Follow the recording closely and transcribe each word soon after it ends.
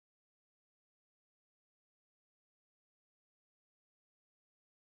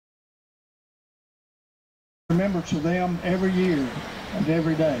Remembrance of them every year and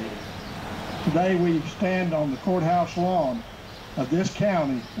every day. Today we stand on the courthouse lawn of this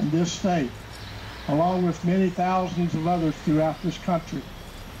county and this state, along with many thousands of others throughout this country,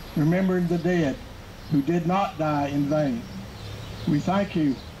 remembering the dead who did not die in vain. We thank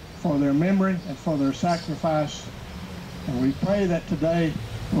you for their memory and for their sacrifice, and we pray that today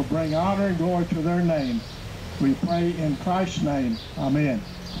will bring honor and glory to their name. We pray in Christ's name. Amen.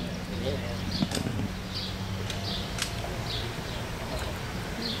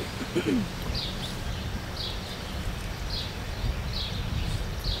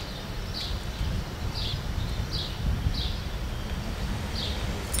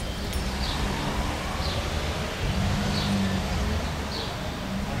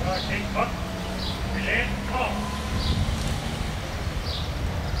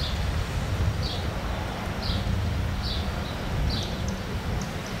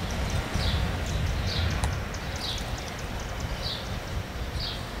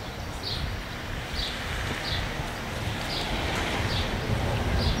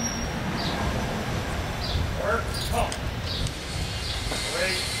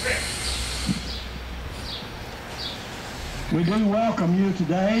 We do welcome you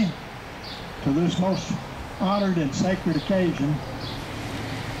today to this most honored and sacred occasion.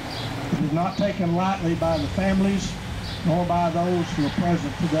 It is not taken lightly by the families nor by those who are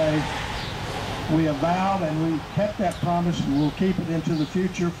present today. We have vowed and we kept that promise, and we'll keep it into the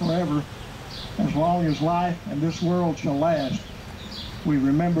future forever, as long as life and this world shall last. We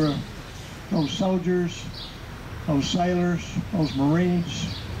remember those soldiers, those sailors, those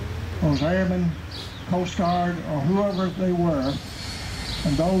Marines, those airmen, Coast Guard, or whoever they were,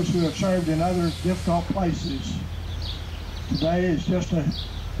 and those who have served in other difficult places. Today is just a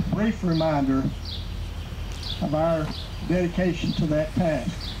brief reminder of our dedication to that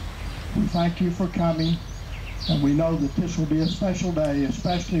task. We thank you for coming, and we know that this will be a special day,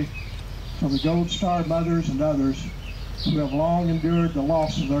 especially for the Gold Star mothers and others who have long endured the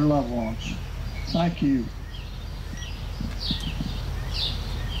loss of their loved ones. Thank you.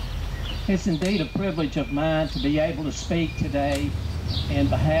 It's indeed a privilege of mine to be able to speak today in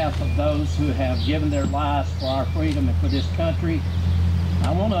behalf of those who have given their lives for our freedom and for this country.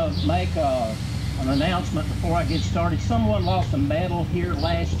 I want to make an announcement before I get started. Someone lost a medal here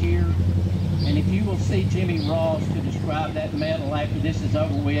last year, and if you will see Jimmy Ross to describe that medal after this is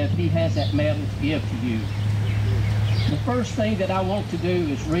over with, he has that medal to give to you. The first thing that I want to do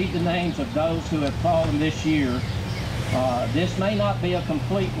is read the names of those who have fallen this year. This may not be a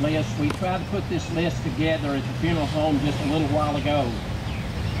complete list. We tried to put this list together at the funeral home just a little while ago.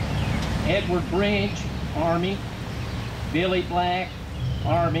 Edward Bridge, Army. Billy Black,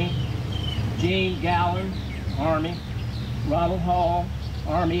 Army. Gene Gallen, Army. Ronald Hall,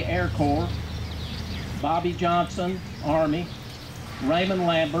 Army Air Corps. Bobby Johnson, Army. Raymond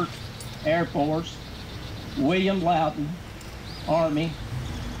Lambert, Air Force. William Loudon, Army.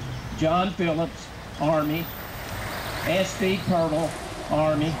 John Phillips, Army. S.D. Pirtle,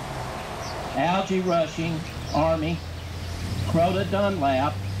 Army. Algie Rushing, Army. Crota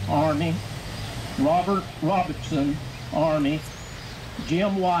Dunlap, Army. Robert Robertson, Army.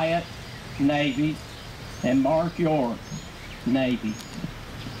 Jim Wyatt, Navy. And Mark York, Navy.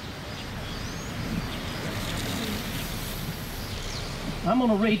 I'm going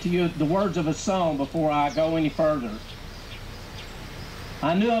to read to you the words of a song before I go any further.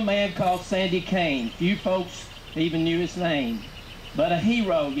 I knew a man called Sandy Kane. Few folks even knew his name, but a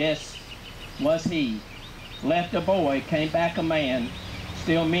hero, yes, was he. Left a boy, came back a man.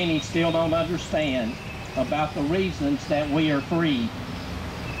 Still many still don't understand about the reasons that we are free.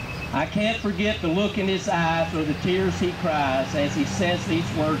 I can't forget the look in his eyes or the tears he cries as he says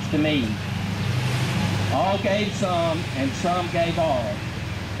these words to me. All gave some, and some gave all.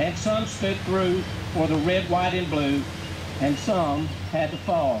 And some stood through for the red, white, and blue, and some had to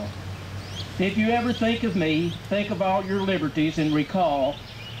fall. If you ever think of me, think of all your liberties and recall,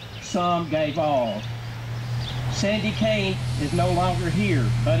 some gave all. Sandy Kane is no longer here,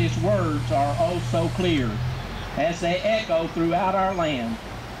 but his words are oh so clear as they echo throughout our land.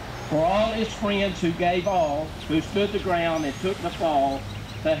 For all his friends who gave all, who stood the ground and took the fall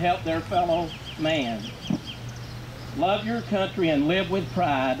to help their fellow man. Love your country and live with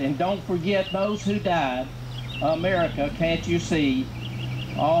pride, and don't forget those who died. America, can't you see?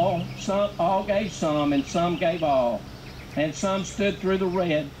 All gave some, and some gave all. And some stood through the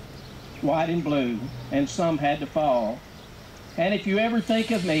red, white, and blue, and some had to fall. And if you ever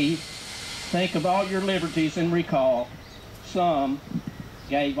think of me, think of all your liberties and recall, some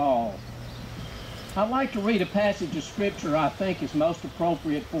gave all. I'd like to read a passage of scripture I think is most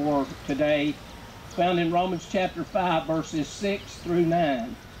appropriate for today, found in Romans chapter 5, verses 6 through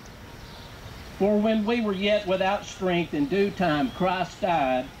 9. For when we were yet without strength, in due time Christ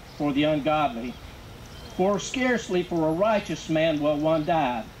died for the ungodly. For scarcely for a righteous man will one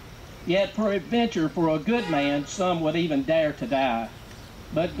die, yet peradventure for a good man some would even dare to die.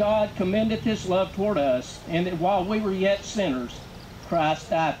 But God commendeth his love toward us, in that while we were yet sinners, Christ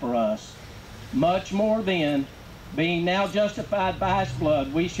died for us. Much more then, being now justified by his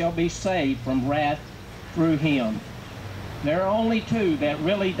blood, we shall be saved from wrath through him. There are only two that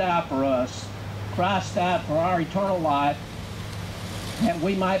really die for us. Christ died for our eternal life, that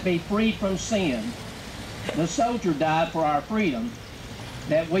we might be freed from sin. The soldier died for our freedom,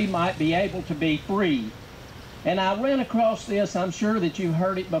 that we might be able to be free. And I ran across this. I'm sure that you've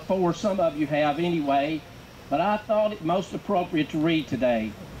heard it before. Some of you have anyway, but I thought it most appropriate to read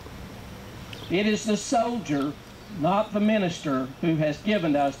today. It is the soldier, not the minister, who has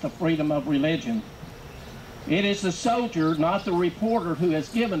given us the freedom of religion. It is the soldier, not the reporter, who has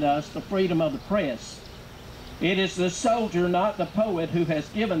given us the freedom of the press. It is the soldier, not the poet, who has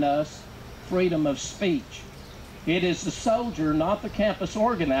given us freedom of speech. It is the soldier, not the campus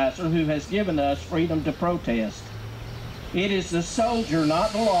organizer, who has given us freedom to protest. It is the soldier,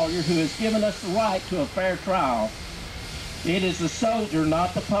 not the lawyer, who has given us the right to a fair trial. It is the soldier,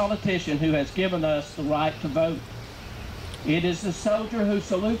 not the politician, who has given us the right to vote. It is the soldier who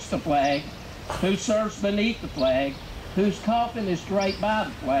salutes the flag, who serves beneath the flag, whose coffin is draped by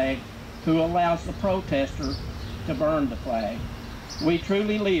the flag, who allows the protester to burn the flag. We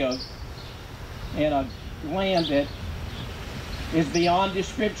truly live in a land that is beyond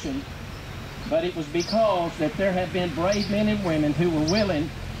description, but it was because that there have been brave men and women who were willing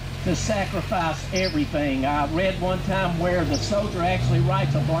to sacrifice everything. I read one time where the soldier actually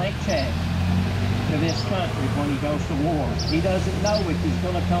writes a blank check to this country when he goes to war. He doesn't know if he's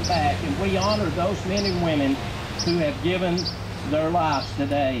going to come back, and we honor those men and women who have given their lives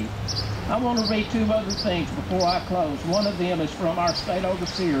today. I want to read two other things before I close. One of them is from our state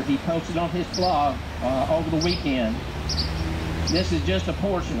overseer. He posted on his blog over the weekend. This is just a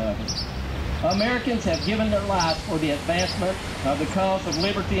portion of it. Americans have given their lives for the advancement of the cause of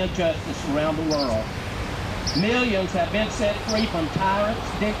liberty and justice around the world. Millions have been set free from tyrants,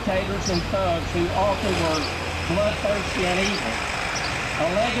 dictators, and thugs who often were bloodthirsty and evil. A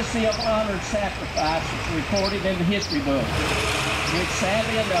legacy of honored sacrifice is recorded in the history books, which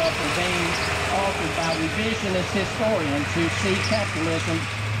sadly enough are being authored by revisionist historians who see capitalism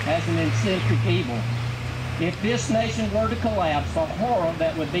as an intrinsic evil. If this nation were to collapse, the horror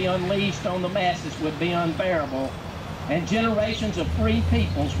that would be unleashed on the masses would be unbearable, and generations of free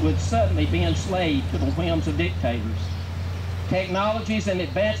peoples would suddenly be enslaved to the whims of dictators. Technologies and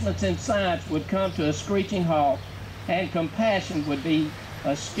advancements in science would come to a screeching halt, and compassion would be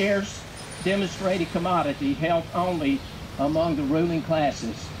a scarce, demonstrated commodity held only among the ruling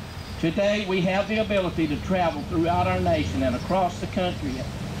classes. Today, we have the ability to travel throughout our nation and across the country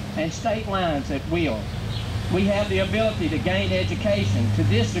and state lines at will. We have the ability to gain education, to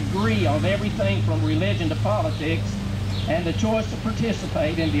disagree on everything from religion to politics, and the choice to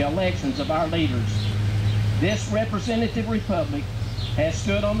participate in the elections of our leaders. This representative republic has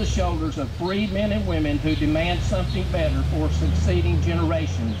stood on the shoulders of free men and women who demand something better for succeeding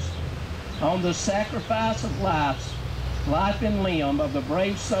generations. On the sacrifice of life and limb of the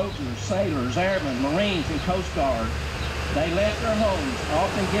brave soldiers, sailors, airmen, Marines, and Coast Guard, they left their homes,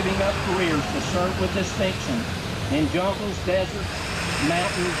 often giving up careers to serve with distinction in jungles, deserts,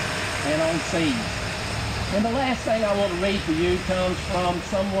 mountains, and on seas. And the last thing I want to read to you comes from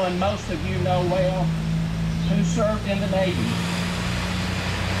someone most of you know well who served in the Navy.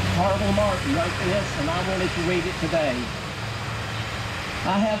 Harville Martin wrote this, and I wanted to read it today.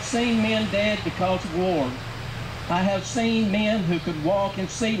 I have seen men dead because of war. I have seen men who could walk and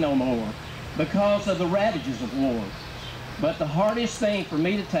see no more because of the ravages of war. But the hardest thing for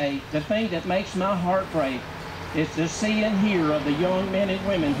me to take, the thing that makes my heart break, is to see and hear of the young men and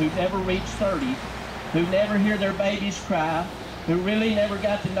women who never reached 30, who never hear their babies cry, who really never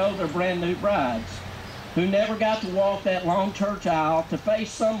got to know their brand new brides, who never got to walk that long church aisle to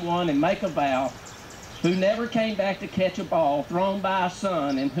face someone and make a vow, who never came back to catch a ball thrown by a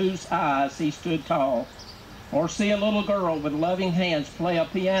son in whose eyes he stood tall, or see a little girl with loving hands play a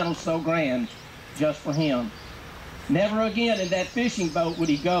piano so grand just for him. Never again in that fishing boat would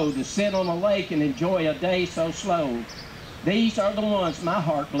he go to sit on a lake and enjoy a day so slow. These are the ones my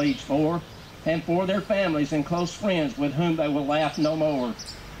heart bleeds for, and for their families and close friends with whom they will laugh no more.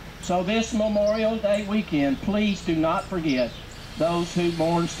 So this Memorial Day weekend, please do not forget those who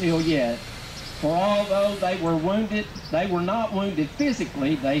mourn still yet. For although they were wounded, they were not wounded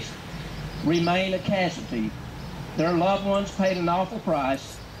physically, remain a casualty. Their loved ones paid an awful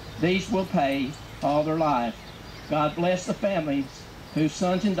price. These will pay all their life. God bless the families whose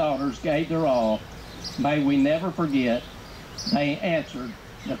sons and daughters gave their all. May we never forget they answered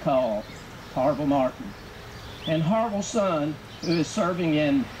the call. Harville Martin. And Harville's son, who is serving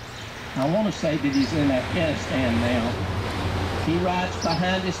in, I want to say that he's in Afghanistan now. He writes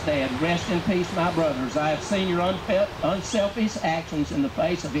behind his dad, "Rest in peace, my brothers. I have seen your unselfish actions in the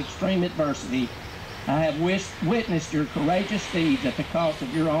face of extreme adversity. I have witnessed your courageous deeds at the cost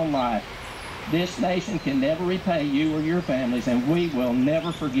of your own life. This nation can never repay you or your families, and we will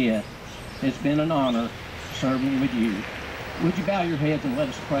never forget. It's been an honor serving with you." Would you bow your heads and let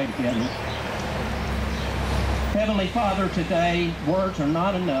us pray together? Heavenly Father, today words are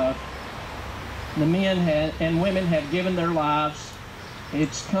not enough. The men and women have given their lives.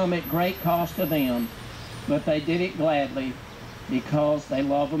 It's come at great cost to them, but they did it gladly because they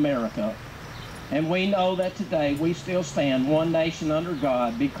love America. And we know that today we still stand one nation under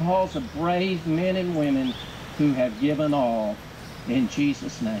God because of brave men and women who have given all. In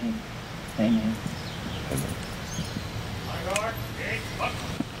Jesus' name, amen. My guard, gates, up,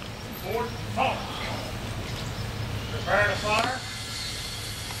 forward, halt. Prepare to fire.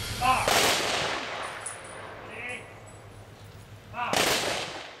 Fire. Ready, fire.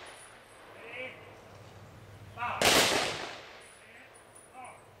 Ready, fire. And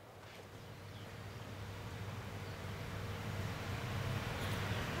fire.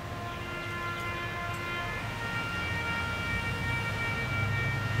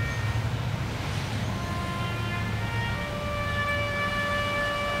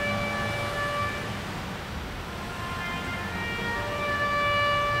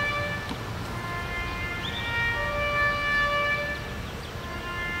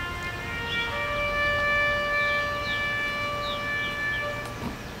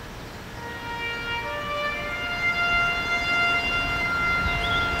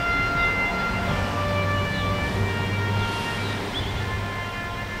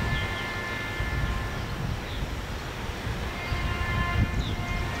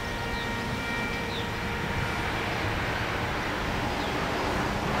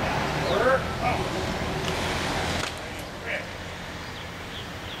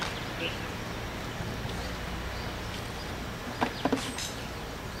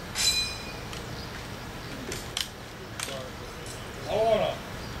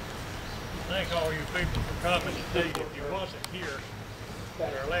 Thank all you people for coming today. If you wasn't here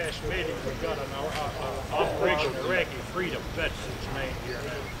at our last meeting, we've got an Operation Iraqi Freedom Veterans name here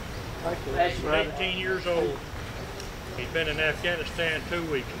now. He's 18 years old. He'd been in Afghanistan 2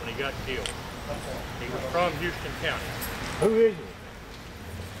 weeks when he got killed. He was from Houston County. Who is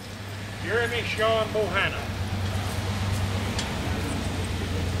he? Jeremy Sean Bohanna.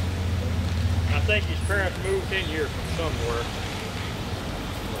 I think his parents moved in here from somewhere.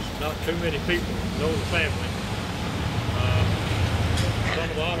 Not too many people know the family. Some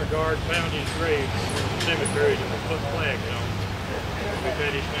of the honor guard found his grave in the cemetery that we put flags on. We've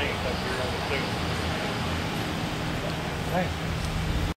had his name up here on the tomb. Thanks.